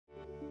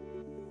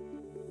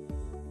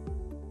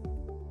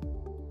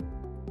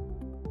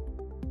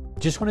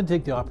Just want to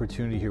take the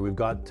opportunity here. We've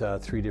got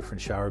 3 different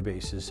shower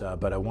bases,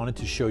 but I wanted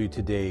to show you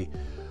today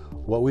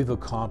what we've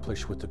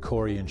accomplished with the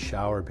Corian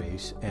shower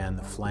base and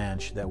the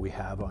flange that we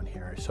have on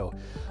here. So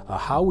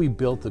how we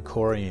built the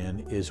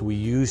Corian is we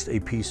used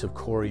a piece of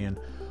Corian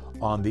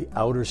on the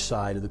outer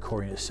side of the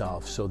Corian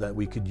itself so that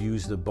we could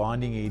use the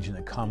bonding agent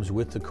that comes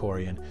with the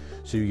Corian,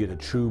 so you get a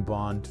true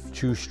bond,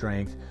 true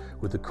strength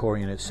with the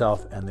Corian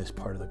itself and this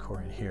part of the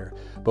Corian here.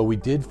 But we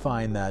did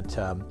find that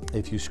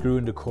if you screw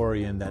into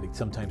Corian, that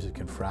sometimes it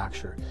can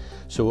fracture.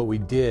 So what we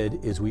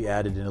did is we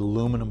added an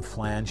aluminum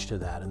flange to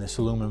that, and this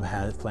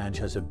aluminum flange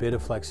has a bit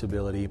of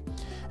flexibility,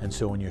 and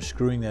so when you're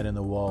screwing that in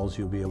the walls,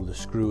 you'll be able to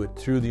screw it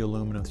through the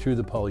aluminum, through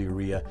the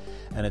polyurea,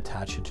 and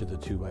attach it to the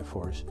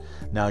 2x4s.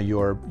 Now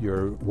your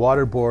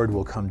water board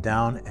will come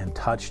down and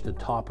touch the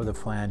top of the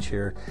flange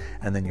here,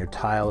 and then your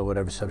tile or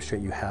whatever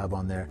substrate you have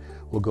on there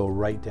will go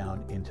right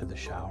down into the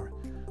shower.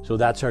 So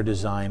that's our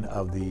design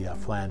of the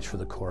flange for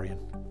the Corian.